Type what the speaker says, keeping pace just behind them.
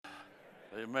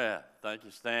Amen. Thank you,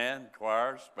 Stan,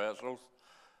 choir, specials.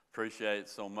 Appreciate it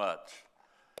so much.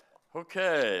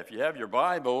 Okay, if you have your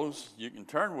Bibles, you can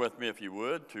turn with me, if you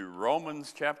would, to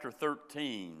Romans chapter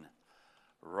 13.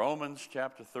 Romans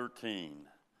chapter 13.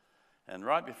 And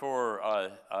right before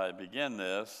I begin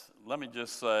this, let me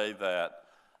just say that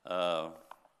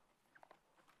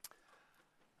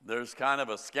there's kind of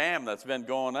a scam that's been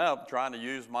going up trying to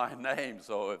use my name.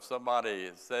 So if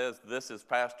somebody says, "This is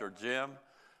Pastor Jim,"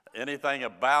 anything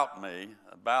about me,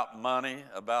 about money,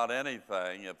 about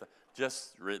anything,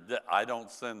 I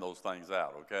don't send those things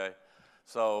out, okay?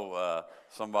 So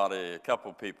a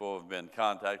couple people have been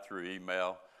contacted through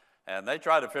email, and they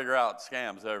try to figure out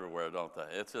scams everywhere, don't they?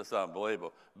 It's just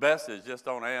unbelievable. Best is just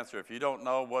don't answer. If you don't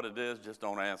know what it is, just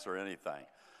don't answer anything.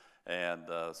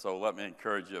 And so let me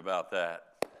encourage you about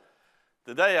that.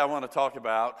 Today I want to talk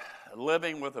about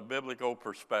living with a biblical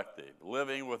perspective,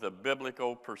 living with a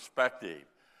biblical perspective.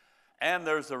 And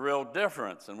there's a real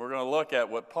difference, and we're going to look at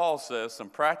what Paul says, some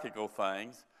practical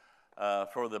things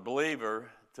for the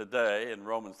believer today in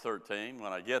Romans 13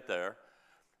 when I get there.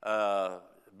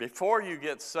 Before you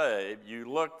get saved, you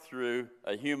look through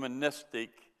a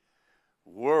humanistic,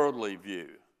 worldly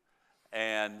view,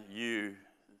 and you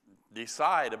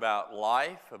decide about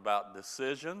life, about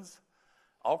decisions,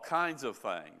 all kinds of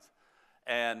things.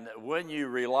 And when you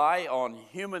rely on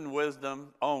human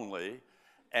wisdom only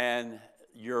and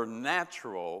you're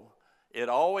natural, it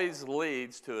always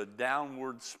leads to a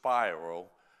downward spiral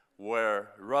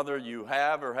where whether you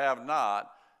have or have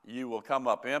not, you will come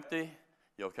up empty,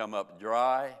 you'll come up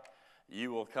dry,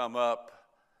 you will come up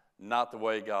not the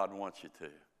way God wants you to.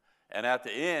 And at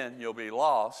the end, you'll be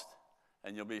lost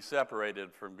and you'll be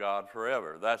separated from God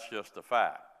forever. That's just a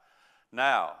fact.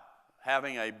 Now,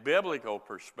 having a biblical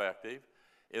perspective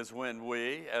is when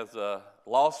we, as a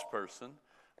lost person,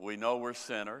 we know we're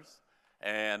sinners,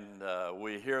 and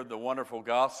we hear the wonderful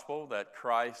gospel that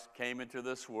Christ came into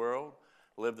this world,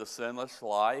 lived a sinless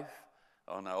life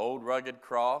on an old rugged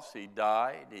cross. He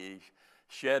died, he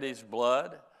shed his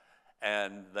blood,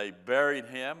 and they buried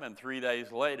him, and 3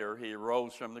 days later he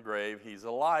rose from the grave. He's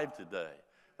alive today.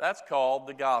 That's called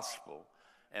the gospel.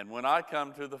 And when I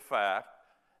come to the fact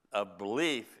of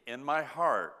belief in my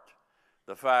heart,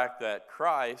 the fact that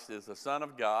Christ is the Son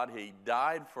of God, he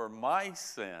died for my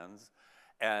sins,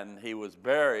 and he was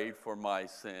buried for my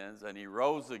sins, and he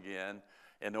rose again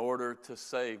in order to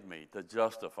save me, to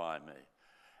justify me.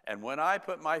 And when I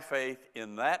put my faith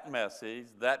in that message,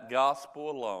 that gospel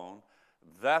alone,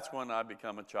 that's when I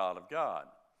become a child of God.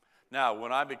 Now,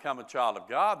 when I become a child of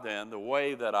God, then, the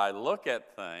way that I look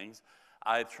at things,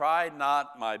 I try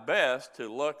not my best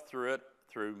to look through it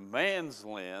through man's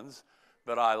lens,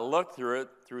 but I look through it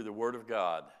through the Word of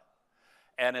God.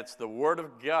 And it's the Word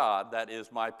of God that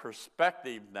is my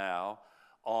perspective now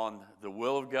on the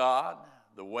will of God,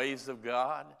 the ways of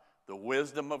God, the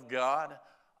wisdom of God.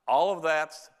 All of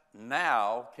that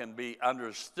now can be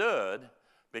understood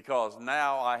because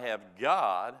now I have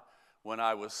God. When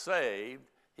I was saved,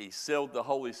 he sealed the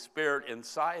Holy Spirit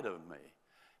inside of me.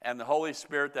 And the Holy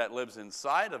Spirit that lives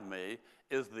inside of me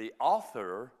is the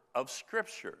author of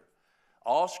Scripture.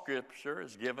 All Scripture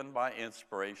is given by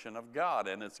inspiration of God,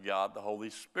 and it's God, the Holy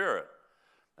Spirit,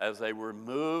 as they were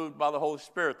moved by the Holy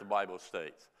Spirit, the Bible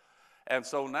states. And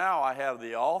so now I have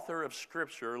the author of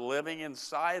Scripture living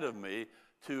inside of me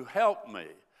to help me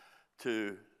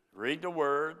to read the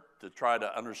Word, to try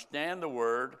to understand the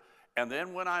Word, and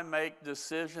then when I make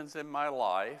decisions in my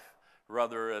life,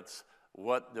 whether it's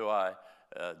what do I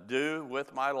do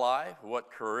with my life,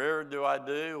 what career do I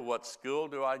do, what school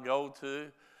do I go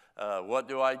to, what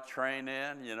do I train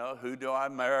in, who do I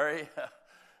marry,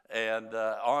 and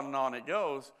on it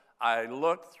goes. I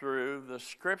look through the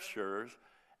Scriptures,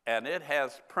 and it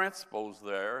has principles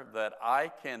there that I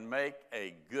can make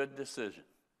a good decision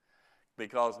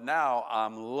because now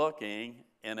I'm looking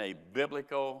in a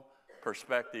biblical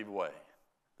perspective way.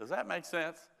 Does that make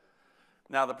sense?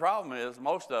 Now, the problem is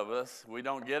most of us, we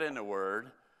don't get in the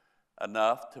Word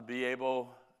enough to be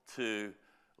able to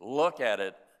look at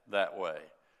it that way.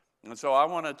 And so I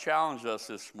want to challenge us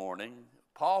this morning.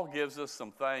 Paul gives us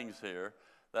some things here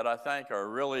that I think are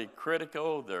really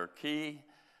critical, they're key,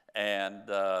 and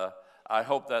I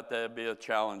hope that they'll be a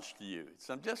challenge to you.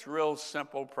 Some just real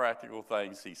simple, practical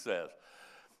things he says.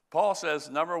 Paul says,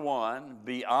 number one,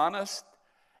 be honest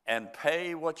and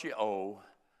pay what you owe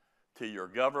to your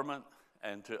government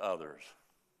and to others.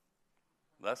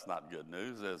 That's not good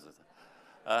news, is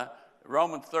it?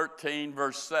 Romans 13,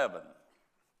 verse 7.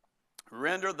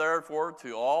 Render therefore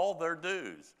to all their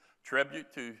dues,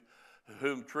 tribute to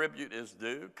whom tribute is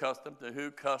due, custom to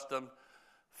whom custom,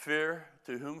 fear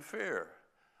to whom fear.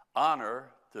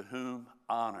 honor to whom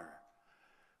honor.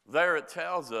 There it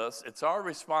tells us it's our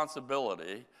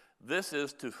responsibility. This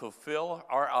is to fulfill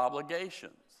our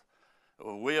obligations.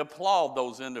 We applaud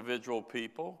those individual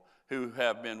people who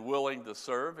have been willing to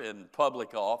serve in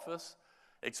public office,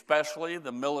 especially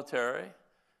the military,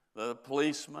 the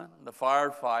policemen, the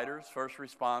firefighters, first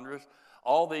responders,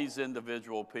 all these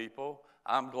individual people.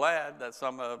 I'm glad that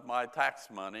some of my tax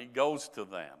money goes to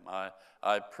them. I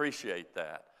appreciate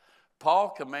that. Paul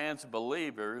commands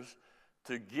believers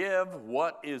to give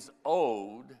what is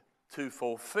owed to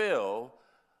fulfill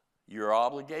your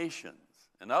obligations.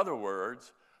 In other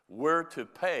words, we're to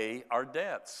pay our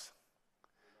debts.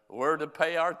 We're to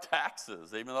pay our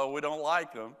taxes. Even though we don't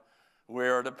like them,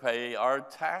 we're to pay our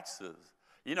taxes.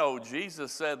 You know,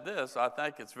 Jesus said this, I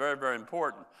think it's very, very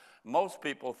important. Most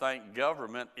people think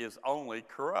government is only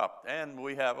corrupt, and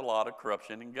we have a lot of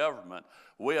corruption in government.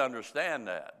 We understand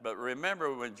that. But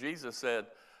remember when Jesus said,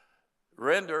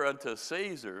 render unto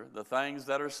Caesar the things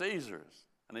that are Caesar's.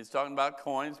 And he's talking about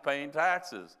coins paying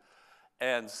taxes.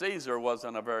 And Caesar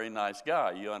wasn't a very nice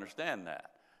guy. You understand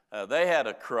that. They had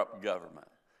a corrupt government.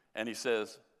 And he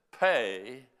says,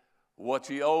 pay what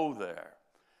you owe there.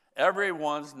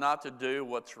 Everyone's not to do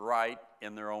what's right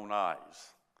in their own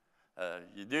eyes.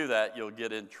 You do that, you'll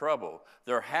get in trouble.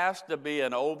 There has to be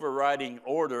an overriding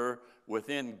order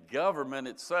within government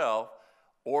itself,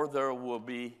 or there will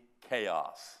be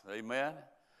chaos. Amen?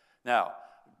 Now,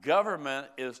 government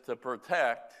is to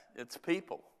protect its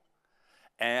people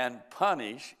and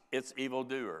punish its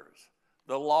evildoers,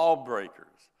 the lawbreakers.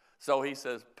 So he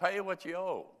says, pay what you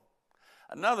owe.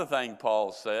 Another thing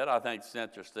Paul said, I think it's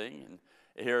interesting, and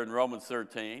here in Romans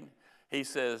 13, he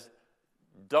says,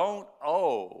 don't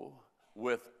owe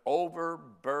with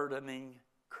overburdening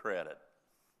credit.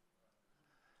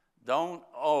 Don't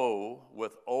owe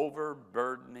with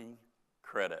overburdening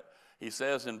credit. He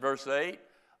says in verse 8,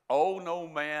 owe no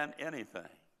man anything,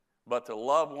 but to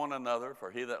love one another,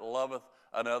 for he that loveth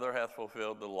another hath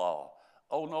fulfilled the law.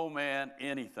 Owe no man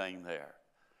anything there.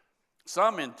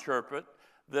 Some interpret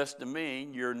this to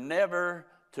mean you're never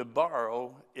to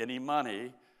borrow any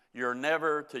money, you're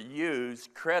never to use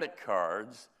credit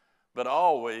cards, but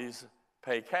always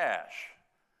pay cash.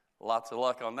 Lots of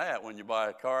luck on that when you buy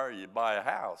a car, you buy a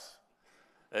house.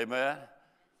 Amen?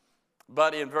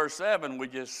 But in verse 7, we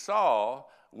just saw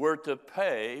we're to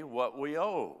pay what we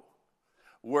owe.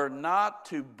 We're not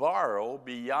to borrow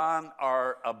beyond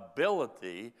our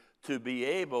ability to be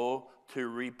able to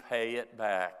repay it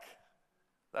back.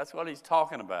 That's what he's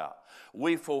talking about.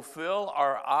 We fulfill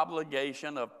our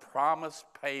obligation of promised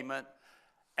payment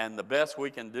and the best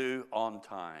we can do on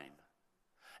time.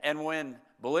 And when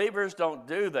believers don't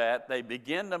do that, they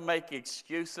begin to make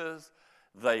excuses,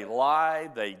 they lie,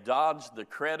 they dodge the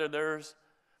creditors.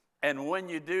 And when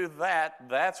you do that,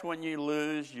 that's when you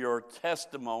lose your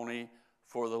testimony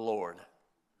for the Lord.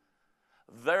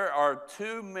 There are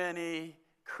too many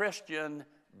Christian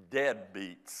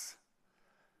deadbeats.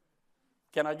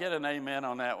 Can I get an amen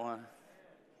on that one?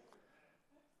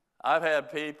 I've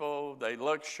had people, they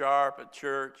look sharp at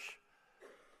church,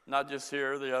 not just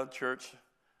here, the other church,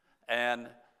 and,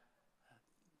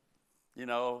 you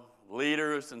know,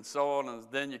 leaders and so on, and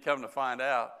then you come to find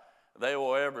out they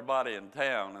owe everybody in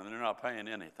town and they're not paying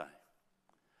anything.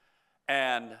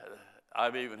 And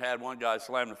I've even had one guy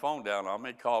slam the phone down on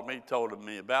me, called me, told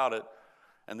me about it,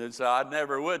 and then said I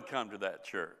never would come to that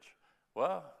church.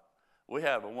 Well, we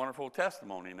have a wonderful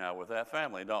testimony now with that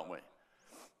family, don't we?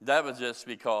 That was just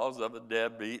because of a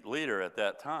deadbeat leader at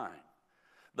that time.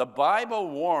 The Bible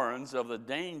warns of the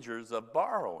dangers of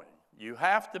borrowing. You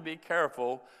have to be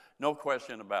careful, no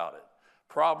question about it.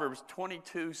 Proverbs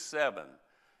 22:7,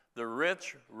 the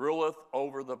rich ruleth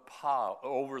over the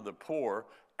poor,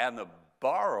 and the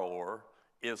borrower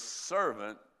is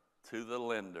servant to the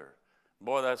lender.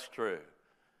 Boy, that's true.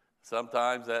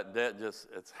 Sometimes that debt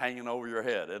it's hanging over your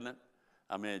head, isn't it?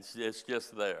 I mean, it's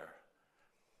just there.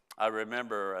 I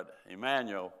remember at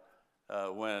Emmanuel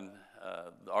when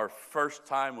our first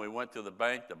time we went to the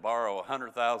bank to borrow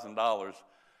 $100,000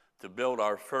 to build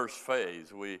our first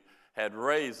phase. We had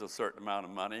raised a certain amount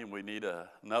of money, and we need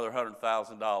another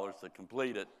 $100,000 to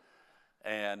complete it.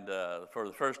 And for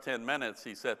the first 10 minutes,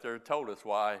 he sat there and told us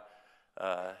why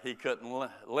he couldn't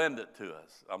lend it to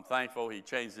us. I'm thankful he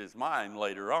changed his mind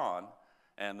later on,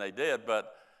 and they did,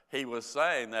 but he was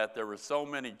saying that there were so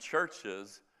many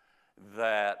churches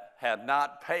that had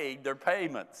not paid their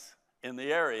payments in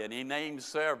the area, and he named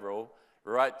several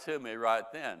right to me right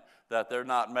then, that they're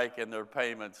not making their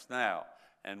payments now.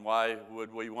 And why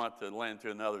would we want to lend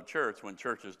to another church when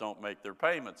churches don't make their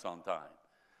payments on time?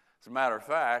 As a matter of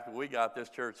fact, we got this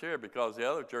church here because the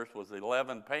other church was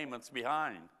 11 payments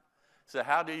behind. He said,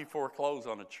 how do you foreclose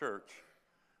on a church?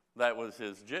 That was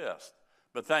his gist.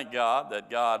 But thank God that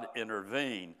God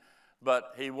intervened.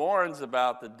 But he warns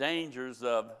about the dangers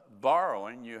of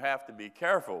borrowing. You have to be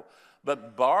careful.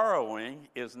 But borrowing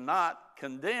is not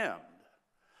condemned.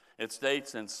 It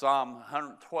states in Psalm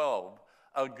 112,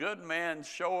 a good man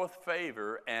showeth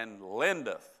favor and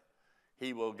lendeth.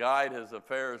 He will guide his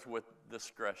affairs with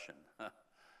discretion.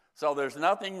 So there's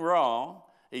nothing wrong.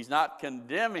 He's not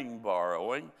condemning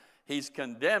borrowing. He's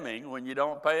condemning when you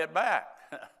don't pay it back.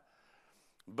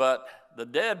 But the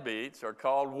deadbeats are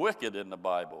called wicked in the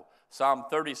Bible. Psalm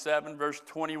 37 verse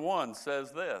 21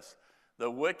 says this, the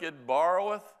wicked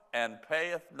borroweth and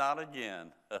payeth not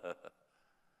again.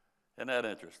 Isn't that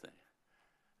interesting?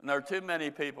 And there are too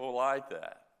many people like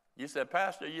that. You said,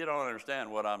 Pastor, you don't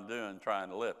understand what I'm doing trying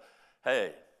to live.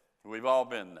 Hey, we've all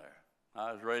been there.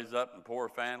 I was raised up in a poor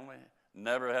family,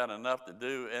 never had enough to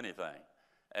do anything.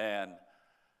 And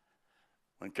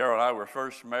when Carol and I were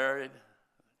first married,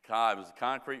 I was a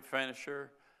concrete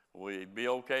finisher. We'd be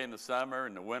okay in the summer.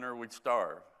 In the winter, we'd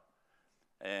starve.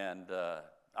 And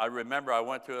I remember I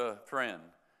went to a friend.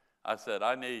 I said,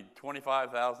 I need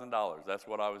 $25,000. That's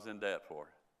what I was in debt for.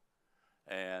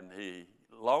 And he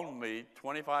loaned me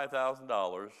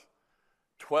 $25,000,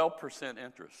 12%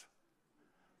 interest.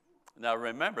 Now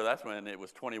remember, that's when it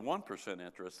was 21%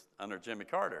 interest under Jimmy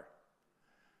Carter.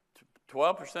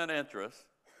 12% interest,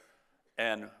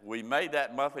 and we made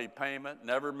that monthly payment,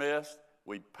 never missed.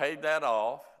 We paid that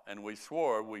off, and we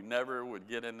swore we never would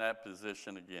get in that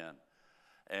position again.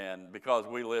 And because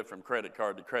we lived from credit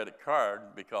card to credit card,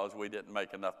 because we didn't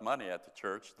make enough money at the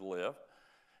church to live.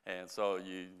 And so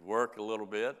you work a little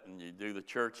bit, and you do the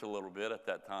church a little bit at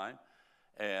that time.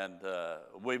 And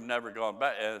we've never gone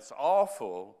back. And it's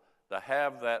awful to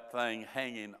have that thing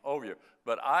hanging over you.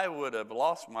 But I would have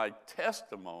lost my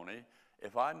testimony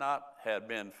if I not had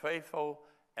been faithful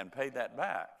and paid that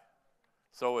back.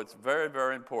 So it's very,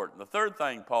 very important. The third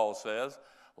thing Paul says,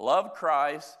 love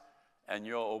Christ and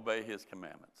you'll obey his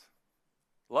commandments.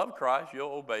 Love Christ,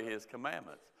 you'll obey his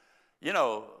commandments. You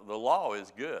know, the law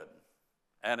is good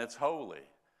and it's holy.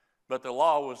 But the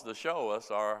law was to show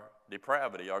us our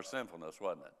depravity, our sinfulness,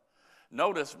 wasn't it?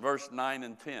 Notice verse 9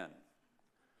 and 10.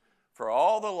 For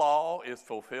all the law is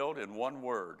fulfilled in one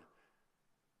word.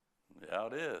 Yeah,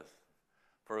 it is.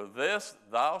 For this,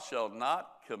 thou shalt not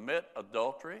commit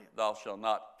adultery, thou shalt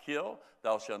not kill,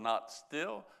 thou shalt not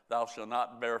steal, thou shalt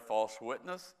not bear false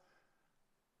witness,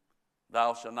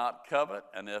 thou shalt not covet,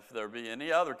 and if there be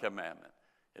any other commandment,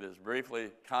 it is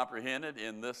briefly comprehended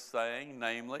in this saying,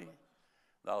 namely,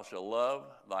 thou shalt love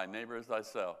thy neighbor as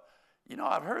thyself. You know,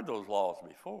 I've heard those laws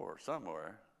before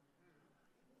somewhere.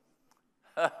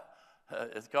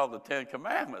 It's called the Ten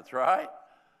Commandments, right?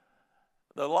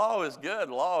 The law is good,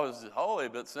 the law is holy,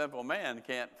 but simple man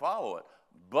can't follow it.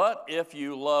 But if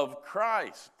you love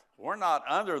Christ, we're not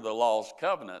under the law's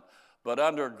covenant, but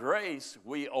under grace,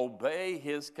 we obey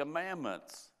his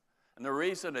commandments. And the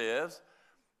reason is,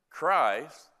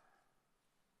 Christ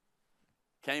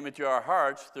came into our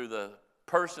hearts through the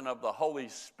person of the Holy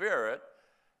Spirit,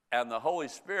 and the Holy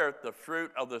Spirit, the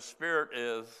fruit of the Spirit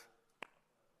is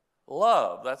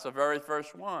love. That's the very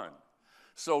first one.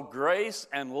 So grace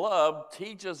and love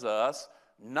teaches us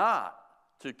not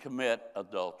to commit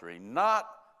adultery, not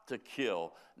to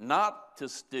kill, not to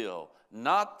steal,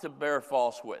 not to bear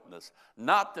false witness,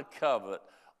 not to covet,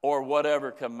 or whatever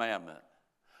commandment.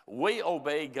 We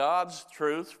obey God's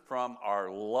truth from our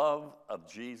love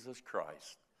of Jesus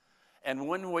Christ. And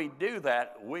when we do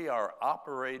that, we are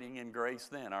operating in grace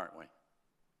then, aren't we?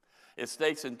 It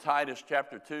states in Titus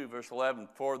chapter 2, verse 11,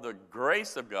 for the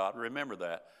grace of God, remember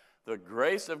that, the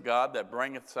grace of God that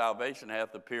bringeth salvation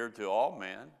hath appeared to all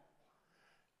men,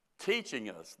 teaching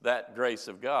us that grace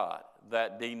of God,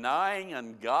 that denying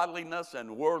ungodliness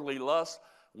and worldly lust,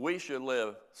 we should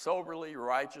live soberly,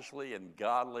 righteously, and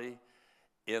godly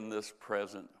in this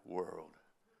present world.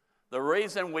 The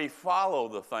reason we follow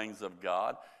the things of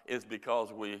God is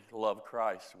because we love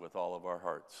Christ with all of our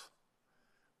hearts.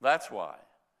 That's why.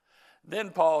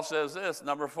 Then Paul says this,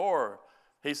 number 4,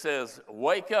 he says,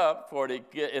 wake up, for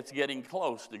it's getting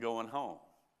close to going home.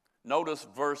 Notice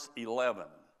verse 11.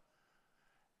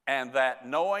 And that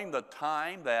knowing the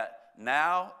time that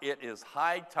now it is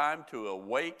high time to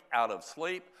awake out of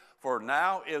sleep, for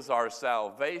now is our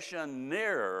salvation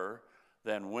nearer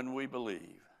than when we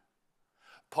believe.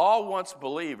 Paul wants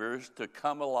believers to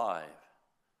come alive,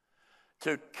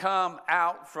 to come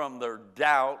out from their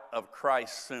doubt of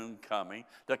Christ's soon coming,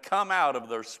 to come out of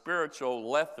their spiritual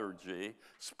lethargy,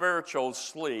 spiritual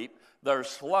sleep, their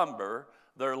slumber,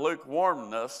 their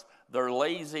lukewarmness, their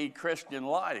lazy Christian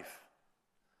life.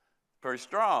 Pretty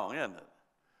strong, isn't it?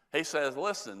 He says,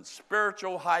 listen,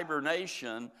 spiritual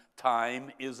hibernation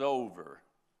time is over.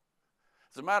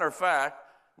 As a matter of fact,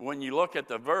 when you look at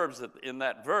the verbs in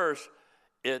that verse,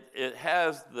 it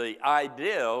has the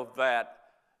idea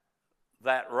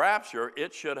that rapture,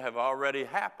 it should have already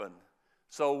happened.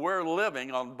 So we're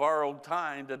living on borrowed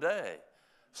time today.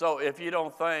 So if you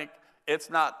don't think it's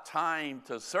not time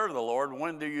to serve the Lord,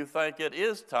 when do you think it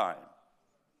is time?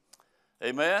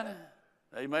 Amen?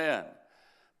 Amen.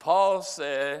 Paul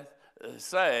saying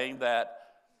that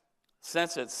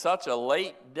since it's such a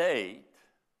late date,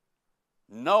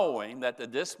 knowing that the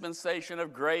dispensation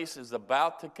of grace is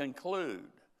about to conclude,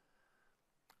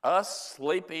 us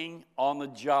sleeping on the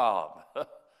job,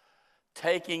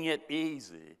 taking it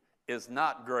easy, is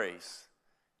not grace.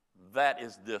 That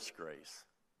is disgrace.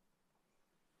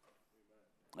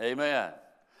 Amen.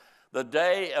 The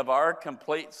day of our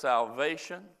complete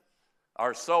salvation,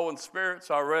 our soul and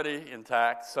spirit's already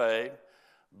intact, saved,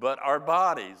 but our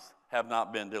bodies have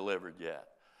not been delivered yet.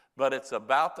 But it's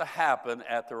about to happen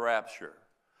at the rapture.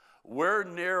 We're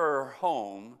nearer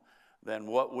home than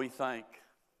what we think.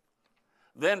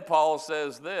 Then Paul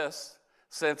says this,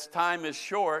 since time is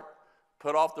short,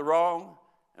 put off the wrong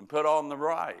and put on the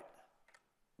right,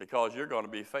 because you're going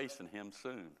to be facing him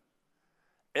soon.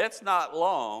 It's not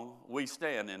long we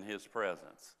stand in his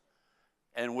presence,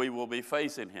 and we will be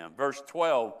facing him. Verse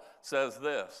 12 says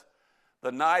this,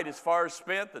 the night is far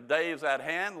spent, the day is at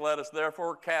hand. Let us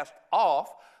therefore cast off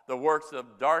the works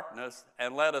of darkness,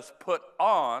 and let us put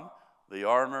on the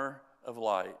armor of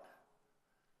light.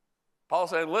 Paul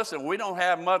said, listen, we don't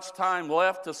have much time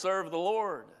left to serve the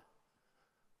Lord.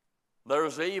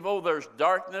 There's evil, there's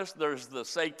darkness, there's the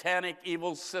satanic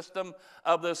evil system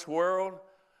of this world,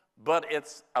 but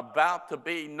it's about to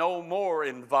be no more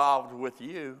involved with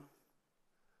you.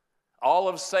 All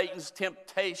of Satan's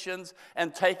temptations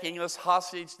and taking us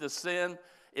hostage to sin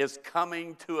is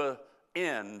coming to an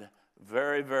end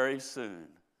very, very soon,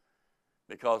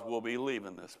 because we'll be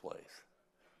leaving this place.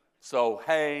 So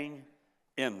hang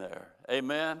in there.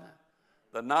 Amen.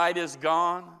 The night is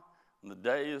gone and the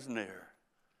day is near.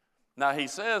 Now he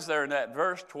says there in that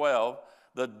verse 12,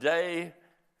 the day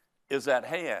is at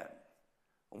hand.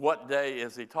 What day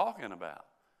is he talking about?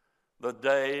 The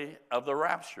day of the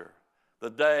rapture. The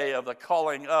day of the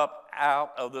calling up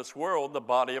out of this world, the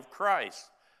body of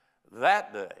Christ.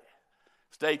 That day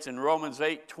states in Romans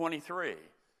 8:23,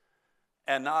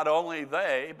 and not only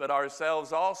they, but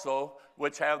ourselves also,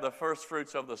 which have the first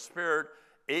fruits of the Spirit,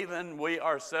 even we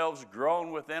ourselves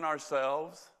groan within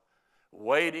ourselves,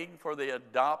 waiting for the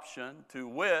adoption, to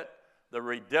wit, the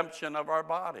redemption of our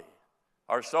body.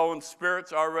 Our soul and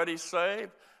spirit's already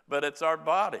saved, but it's our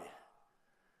body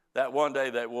that one day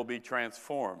that will be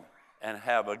transformed and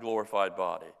have a glorified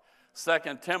body.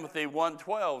 2 Timothy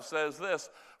 1:12 says this,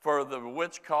 for the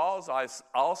which cause I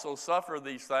also suffer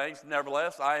these things,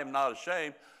 nevertheless I am not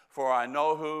ashamed, for I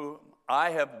know who I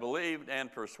have believed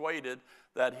and persuaded,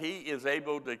 that he is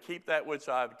able to keep that which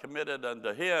I have committed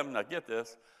unto him, now get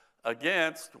this,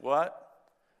 against what?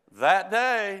 That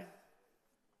day,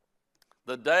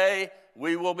 the day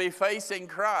we will be facing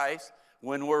Christ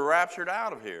when we're raptured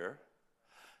out of here.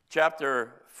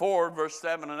 Chapter 4, verse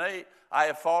 7 and 8, I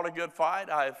have fought a good fight,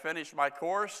 I have finished my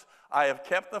course, I have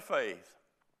kept the faith.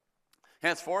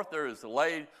 Henceforth there is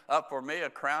laid up for me a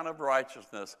crown of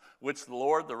righteousness, which the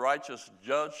Lord, the righteous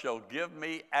judge, shall give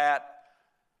me at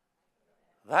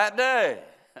that day.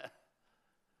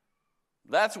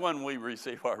 That's when we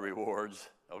receive our rewards,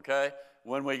 okay?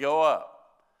 When we go up.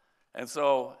 And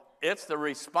so it's the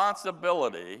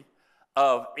responsibility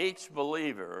of each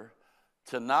believer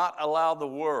to not allow the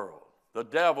world, the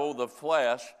devil, the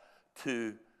flesh,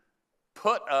 to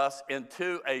put us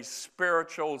into a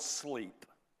spiritual sleep.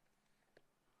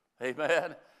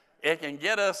 Amen? It can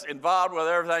get us involved with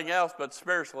everything else, but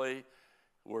spiritually,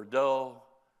 we're dull,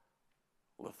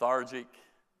 lethargic,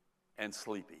 and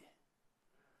sleepy.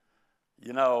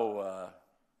 You know,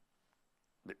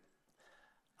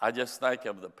 I just think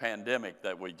of the pandemic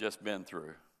that we've just been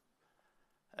through.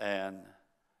 And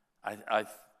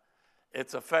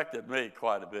it's affected me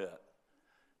quite a bit.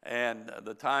 And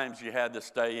the times you had to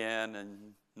stay in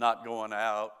and not going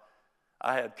out,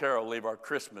 I had Carol leave our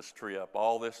Christmas tree up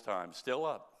all this time, still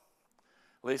up.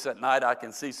 At least at night I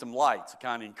can see some lights. It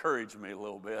kind of encouraged me a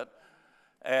little bit.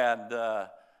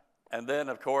 And then,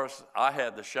 of course, I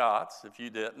had the shots. If you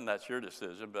didn't, that's your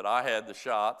decision. But I had the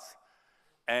shots.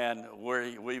 And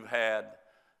we've had,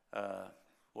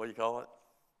 what do you call it?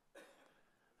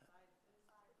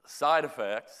 Side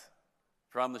effects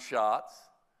from the shots.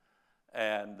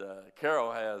 And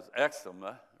Carol has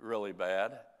eczema really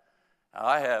bad.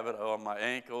 I have it on my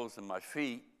ankles and my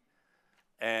feet.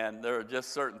 And there are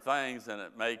just certain things, and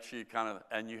it makes you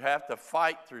and you have to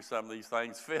fight through some of these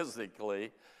things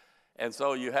physically. And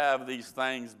so you have these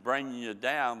things bringing you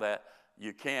down that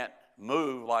you can't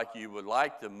move like you would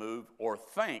like to move or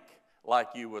think like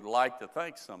you would like to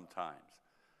think sometimes.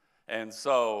 And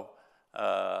so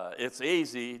it's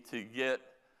easy to get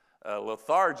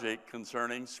lethargic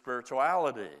concerning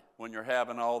spirituality when you're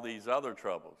having all these other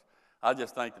troubles. I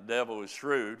just think the devil is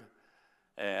shrewd.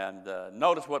 And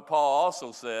notice what Paul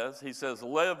also says. He says,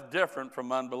 live different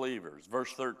from unbelievers.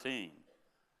 Verse 13.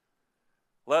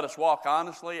 Let us walk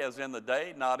honestly as in the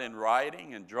day, not in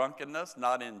rioting and drunkenness,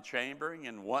 not in chambering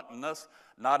and wantonness,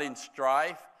 not in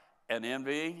strife and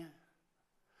envying.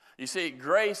 You see,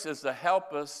 grace is to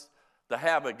help us to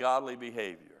have a godly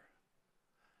behavior.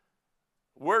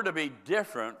 We're to be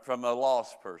different from a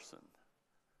lost person.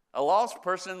 A lost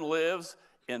person lives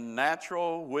in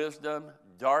natural wisdom,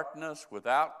 darkness,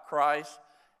 without Christ,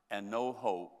 and no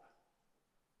hope.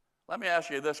 Let me ask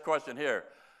you this question here.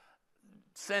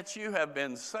 Since you have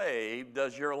been saved,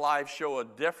 does your life show a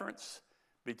difference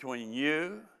between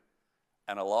you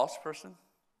and a lost person?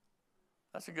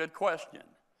 That's a good question.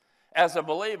 As a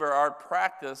believer, our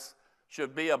practice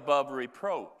should be above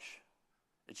reproach.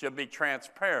 It should be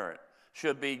transparent,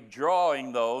 should be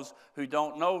drawing those who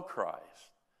don't know Christ.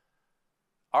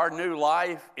 Our new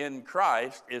life in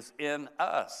Christ is in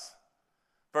us.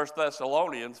 1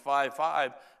 Thessalonians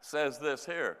 5:5 says this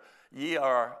here. Ye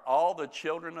are all the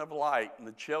children of light and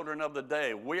the children of the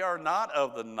day. We are not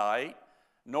of the night,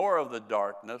 nor of the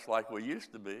darkness like we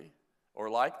used to be, or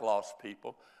like lost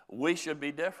people. We should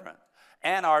be different.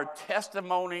 And our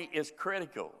testimony is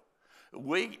critical.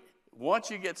 Once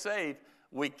you get saved,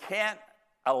 we can't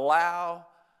allow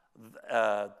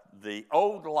the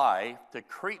old life to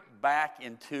creep back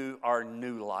into our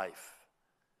new life.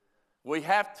 We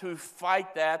have to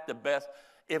fight that the best.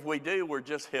 If we do, we're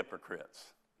just hypocrites.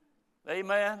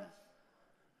 Amen?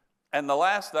 And the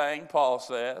last thing Paul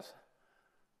says,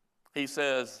 he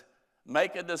says,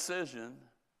 make a decision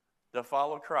to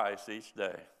follow Christ each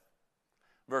day.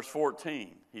 Verse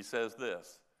 14, he says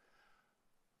this,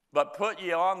 but put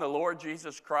ye on the Lord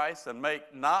Jesus Christ and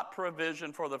make not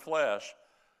provision for the flesh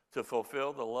to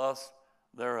fulfill the lust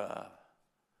thereof.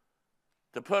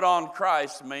 To put on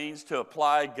Christ means to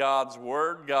apply God's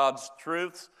word, God's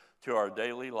truths to our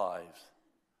daily lives.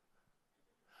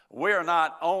 We are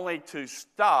not only to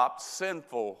stop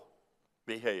sinful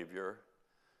behavior,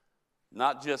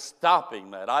 not just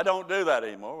stopping that. I don't do that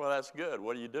anymore. Well, that's good.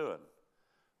 What are you doing?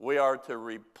 We are to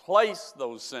replace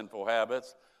those sinful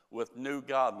habits with new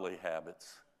godly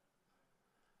habits.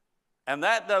 And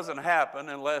that doesn't happen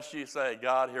unless you say,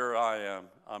 God, here I am.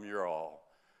 I'm your all.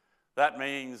 That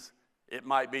means it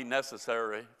might be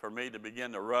necessary for me to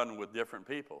begin to run with different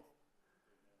people.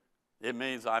 It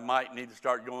means I might need to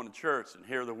start going to church and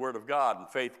hear the Word of God, and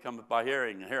faith cometh by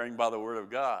hearing, and hearing by the Word of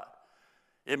God.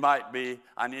 It might be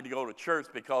I need to go to church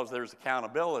because there's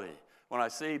accountability when I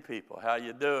see people, how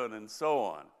you doing, and so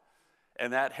on.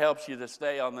 And that helps you to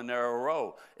stay on the narrow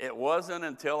road. It wasn't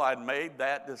until I made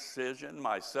that decision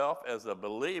myself as a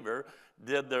believer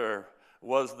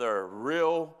was there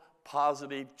real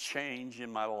positive change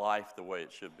in my life the way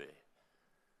it should be.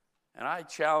 And I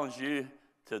challenge you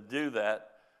to do that,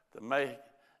 to make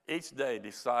each day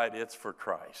decide it's for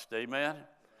Christ. Amen?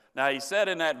 Now, he said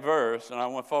in that verse, and I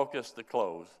want to focus to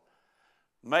close,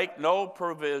 make no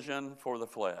provision for the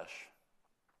flesh.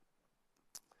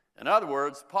 In other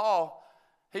words, Paul,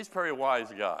 he's a pretty wise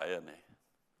guy, isn't he?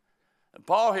 And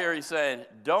Paul here, he's saying,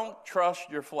 don't trust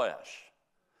your flesh.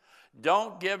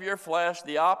 Don't give your flesh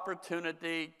the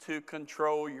opportunity to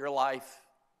control your life,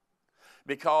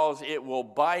 because it will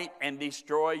bite and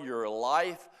destroy your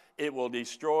life. It will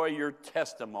destroy your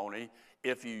testimony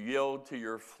if you yield to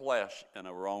your flesh in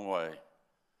a wrong way.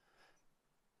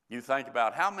 You think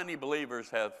about how many believers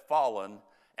have fallen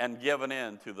and given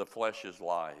in to the flesh's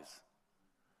lies.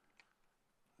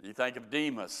 You think of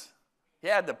Demas. He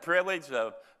had the privilege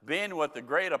of being with the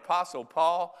great apostle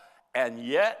Paul, and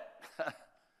yet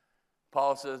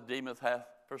Paul says Demas hath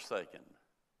forsaken.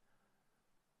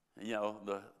 You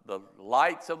know, the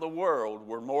lights of the world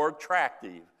were more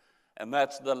attractive, and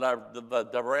that's the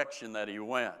direction that he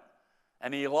went.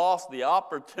 And he lost the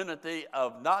opportunity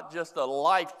of not just a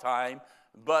lifetime,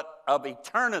 but of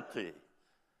eternity,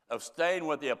 of staying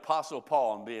with the apostle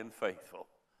Paul and being faithful.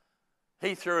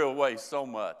 He threw away so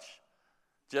much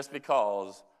just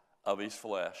because of his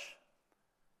flesh.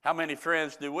 How many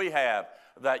friends do we have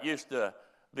that used to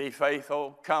be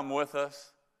faithful, come with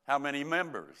us? How many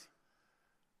members?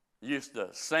 used to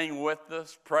sing with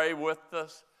us, pray with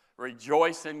us,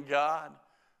 rejoice in God,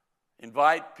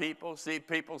 invite people, see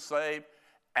people saved,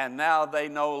 and now they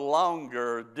no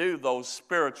longer do those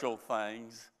spiritual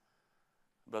things,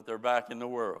 but they're back in the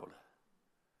world.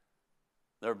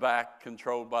 They're back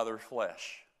controlled by their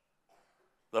flesh.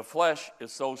 The flesh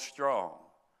is so strong.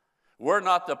 We're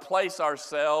not to place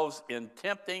ourselves in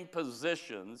tempting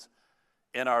positions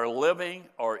in our living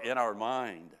or in our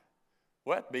mind.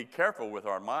 We have to be careful with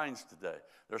our minds today.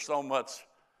 There's so much,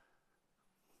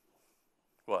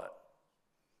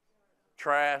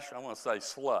 trash, I want to say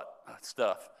slut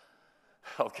stuff,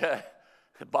 okay?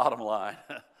 Bottom line,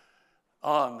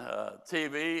 on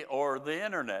TV or the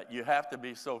internet. You have to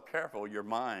be so careful, your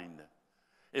mind.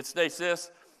 It states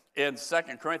this in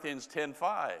 2 Corinthians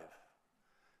 10:5.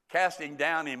 Casting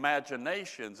down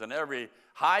imaginations and every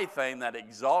high thing that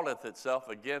exalteth itself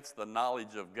against the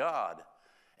knowledge of God,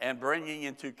 and bringing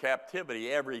into captivity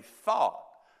every thought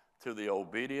to the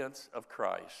obedience of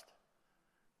Christ.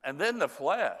 And then the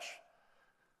flesh.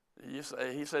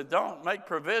 He said, don't make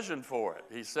provision for it.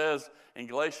 He says in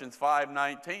Galatians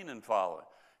 5:19 and following,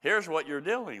 here's what you're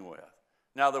dealing with.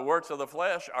 Now the works of the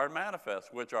flesh are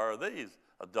manifest, which are these: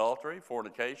 adultery,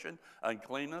 fornication,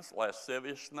 uncleanness,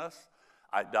 lasciviousness,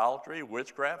 idolatry,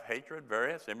 witchcraft, hatred,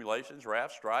 variance, emulations,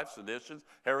 wrath, strife, seditions,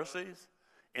 heresies,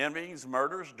 envyings,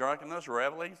 murders, drunkenness,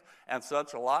 revelings, and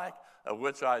such alike, of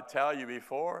which I tell you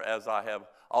before, as I have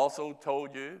also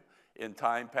told you in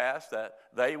time past, that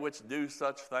they which do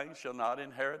such things shall not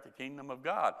inherit the kingdom of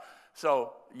God.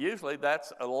 So usually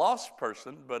that's a lost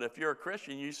person, but if you're a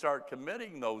Christian, you start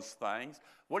committing those things,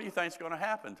 what do you think is going to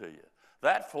happen to you?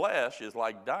 That flesh is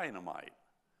like dynamite.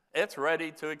 It's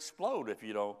ready to explode if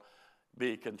you don't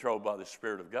be controlled by the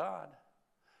Spirit of God.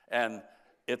 And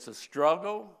it's a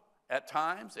struggle at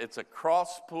times. It's a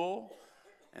cross pull.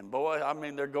 And boy, I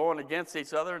mean, they're going against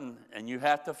each other, and you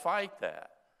have to fight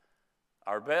that.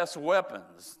 Our best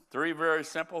weapons, three very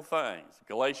simple things.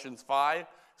 Galatians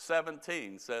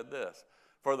 5:17 said this: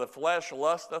 for the flesh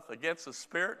lusteth against the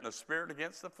Spirit, and the Spirit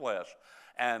against the flesh.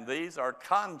 And these are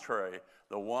contrary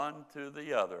the one to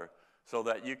the other, so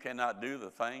that you cannot do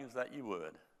the things that you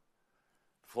would.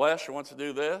 Flesh wants to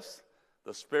do this.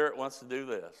 The Spirit wants to do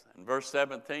this. In verse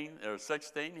 17 or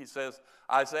 16, he says,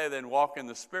 I say then, walk in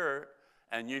the Spirit,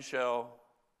 and you shall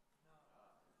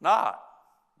not.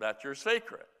 That's your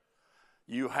secret.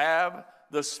 You have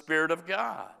the Spirit of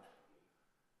God.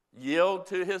 Yield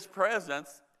to His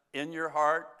presence in your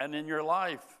heart and in your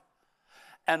life.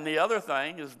 And the other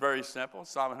thing is very simple.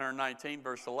 Psalm 119,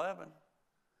 verse 11.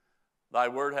 Thy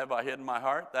word have I hid in my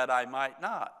heart, that I might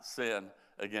not sin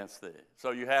against thee.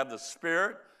 So you have the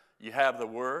Spirit, you have the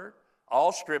Word.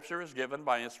 All Scripture is given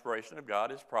by inspiration of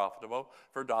God, is profitable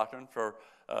for doctrine, for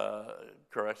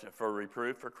correction, for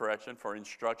reproof, for correction, for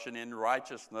instruction in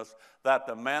righteousness, that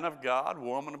the man of God,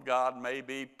 woman of God may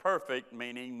be perfect,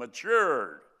 meaning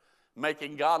matured,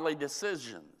 making godly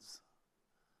decisions.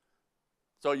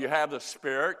 So you have the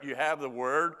Spirit, you have the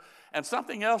Word, and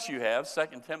something else you have,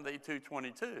 2 Timothy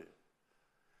 2:22.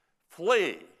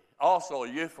 Flee also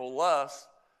youthful lust,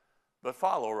 but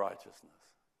follow righteousness.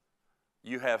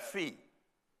 You have feet.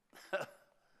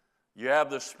 You have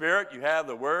the Spirit, you have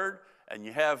the Word, and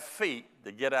you have feet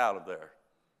to get out of there.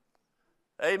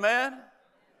 Amen? There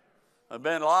have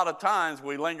been a lot of times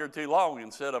we linger too long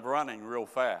instead of running real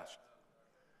fast.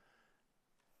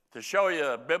 To show you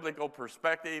a biblical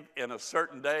perspective in a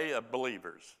certain day of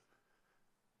believers,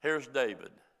 here's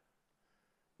David.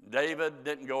 David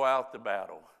didn't go out to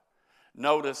battle.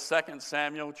 Notice 2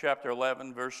 Samuel chapter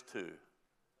 11, verse 2.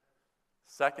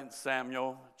 2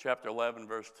 Samuel chapter 11,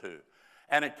 verse 2.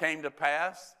 And it came to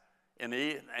pass in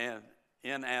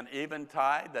an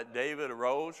eventide that David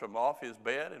arose from off his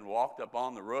bed and walked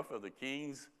upon the roof of the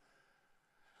king's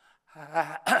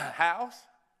house.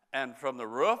 And from the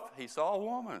roof he saw a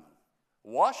woman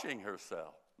washing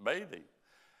herself, bathing.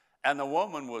 And the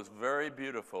woman was very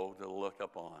beautiful to look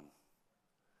upon.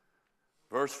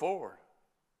 Verse 4.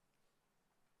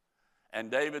 And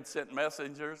David sent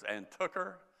messengers and took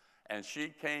her, and she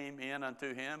came in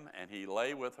unto him, and he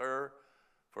lay with her,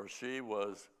 for she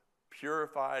was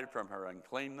purified from her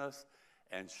uncleanness,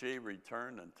 and she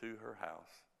returned unto her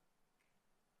house.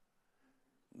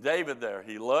 David there,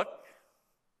 he looked,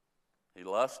 he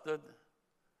lusted,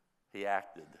 he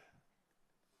acted.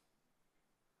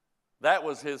 That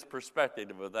was his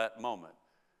perspective of that moment,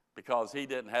 because he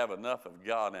didn't have enough of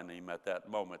God in him at that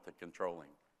moment to control him.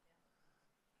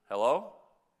 Hello?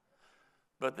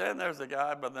 But then there's a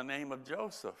guy by the name of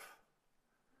Joseph.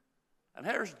 And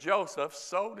here's Joseph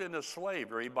sold into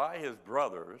slavery by his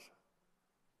brothers,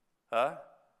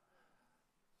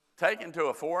 taken to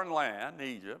a foreign land,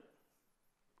 Egypt.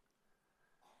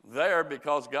 There,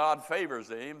 because God favors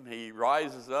him, he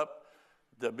rises up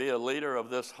to be a leader of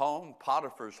this home,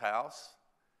 Potiphar's house.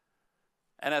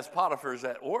 And as Potiphar's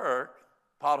at work,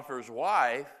 Potiphar's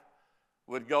wife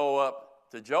would go up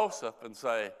to Joseph and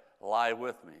say, lie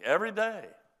with me every day.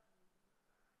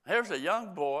 Here's a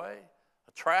young boy,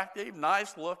 attractive,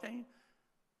 nice looking,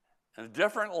 in a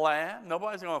different land.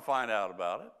 Nobody's going to find out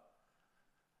about it.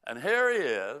 And here he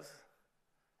is,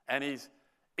 and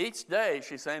each day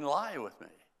she's saying, lie with me.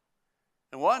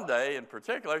 And one day in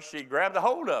particular, she grabbed a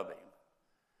hold of him.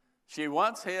 She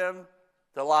wants him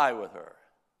to lie with her.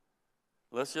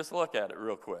 Let's just look at it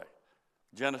real quick.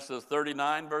 Genesis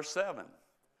 39, verse 7.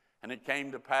 And it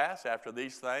came to pass after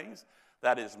these things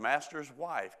that his master's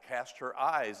wife cast her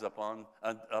eyes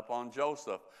upon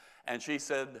Joseph. And she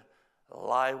said,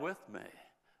 lie with me.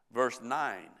 Verse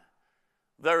 9.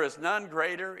 There is none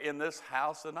greater in this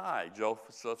house than I.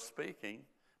 Joseph speaking,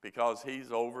 because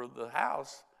he's over the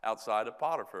house outside of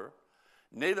Potiphar.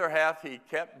 Neither hath he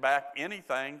kept back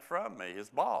anything from me. His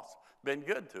boss, been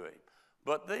good to him.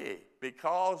 But thee,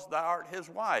 because thou art his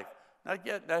wife.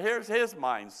 Now here's his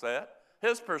mindset,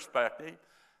 his perspective.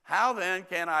 How then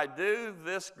can I do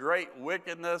this great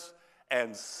wickedness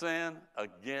and sin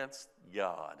against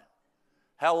God?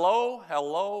 Hello,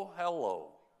 hello, hello.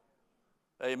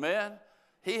 Amen?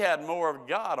 He had more of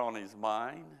God on his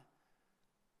mind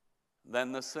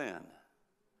than the sin.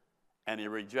 And he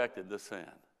rejected the sin.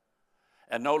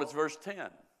 And notice verse 10.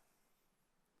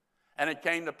 And it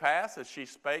came to pass, as she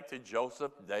spake to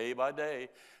Joseph day by day,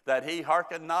 that he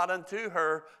hearkened not unto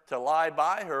her to lie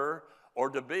by her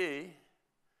or to be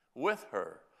with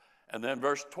her. And then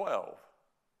verse 12.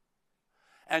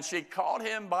 And she caught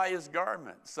him by his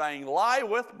garment, saying, lie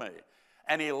with me.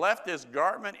 And he left his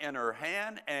garment in her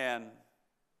hand, and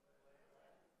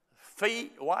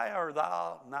feet, why are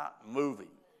thou not moving?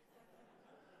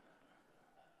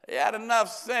 He had enough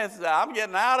sense that I'm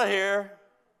getting out of here.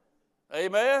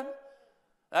 Amen?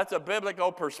 That's a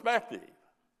biblical perspective.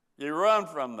 You run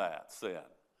from that sin.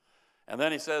 And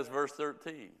then he says, verse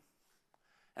 13.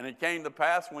 And it came to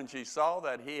pass when she saw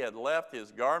that he had left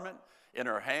his garment in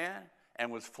her hand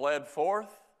and was fled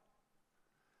forth.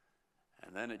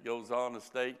 And then it goes on to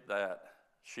state that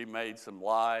she made some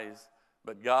lies,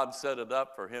 but God set it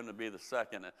up for him to be the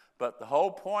second. But the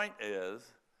whole point is,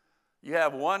 you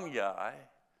have one guy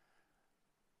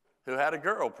who had a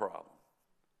girl problem,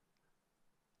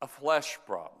 a flesh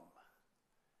problem,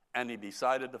 and he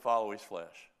decided to follow his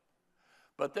flesh.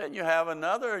 But then you have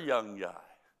another young guy,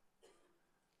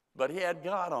 but he had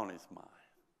God on his mind.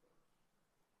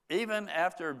 Even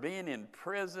after being in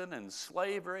prison and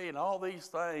slavery and all these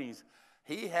things,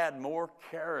 he had more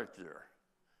character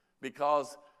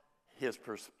because his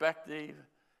perspective,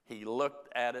 he looked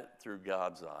at it through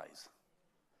God's eyes.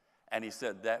 And he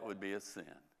said that would be a sin.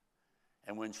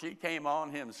 And when she came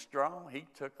on him strong, he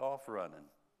took off running.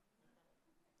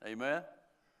 Amen?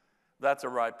 That's a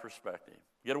right perspective.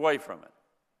 Get away from it.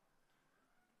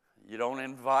 You don't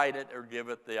invite it or give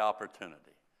it the opportunity.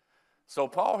 So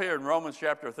Paul here in Romans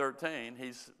chapter 13,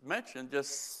 he's mentioned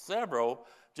just several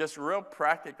just real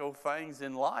practical things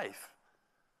in life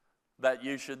that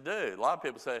you should do. A lot of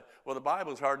people say, well, the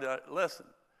Bible's hard to listen.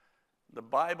 The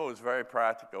Bible is very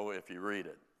practical if you read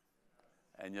it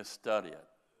and you study it.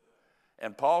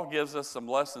 And Paul gives us some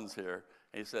lessons here.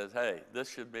 He says, hey, this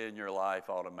should be in your life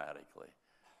automatically.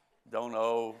 Don't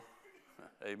owe,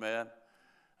 amen,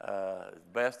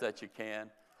 best that you can.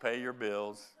 Pay your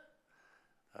bills.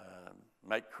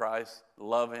 Make Christ,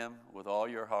 love him with all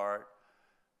your heart.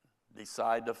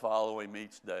 Decide to follow him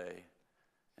each day.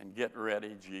 And get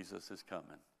ready, Jesus is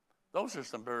coming. Those are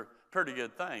some pretty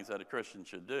good things that a Christian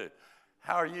should do.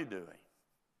 How are you doing?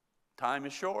 Time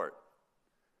is short.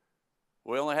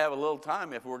 We only have a little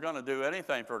time if we're going to do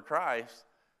anything for Christ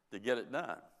to get it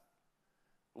done.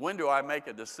 When do I make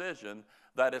a decision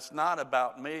that it's not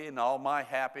about me and all my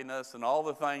happiness and all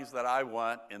the things that I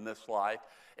want in this life?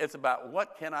 It's about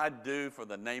what can I do for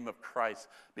the name of Christ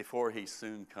before he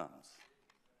soon comes.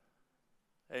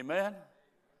 Amen?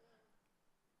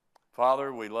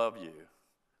 Father, we love you.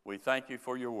 We thank you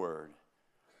for your word.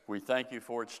 We thank you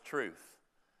for its truth.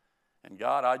 And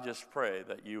God, I just pray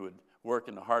that you would work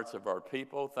in the hearts of our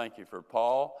people. Thank you for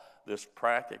Paul, this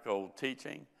practical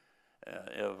teaching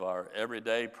of our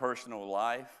everyday personal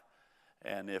life.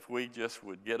 And if we just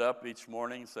would get up each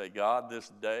morning and say, God, this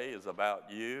day is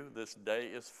about you. This day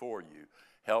is for you.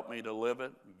 Help me to live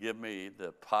it. Give me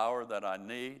the power that I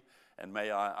need. And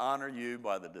may I honor you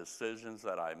by the decisions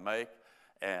that I make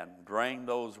and bring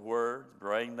those words,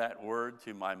 bring that word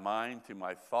to my mind, to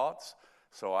my thoughts,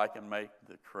 so I can make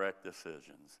the correct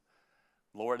decisions.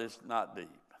 Lord, it's not deep,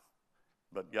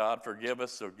 but God, forgive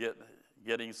us for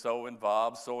getting so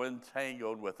involved, so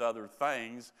entangled with other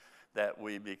things that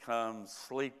we become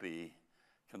sleepy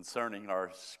concerning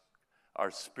our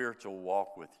spiritual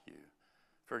walk with you.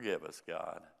 Forgive us,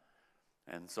 God.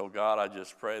 And so, God, I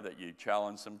just pray that you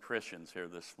challenge some Christians here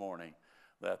this morning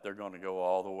that they're going to go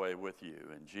all the way with you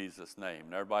in Jesus' name.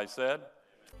 And everybody said?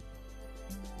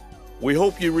 We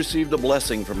hope you received a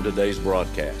blessing from today's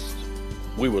broadcast.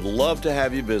 We would love to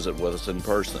have you visit with us in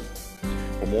person.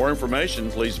 For more information,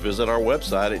 please visit our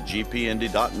website at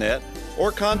gpindy.net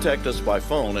or contact us by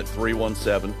phone at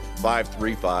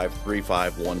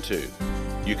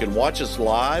 317-535-3512. You can watch us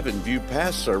live and view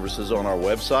past services on our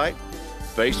website,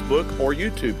 Facebook, or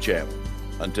YouTube channel.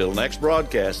 Until next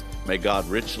broadcast, may God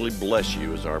richly bless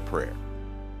you is our prayer.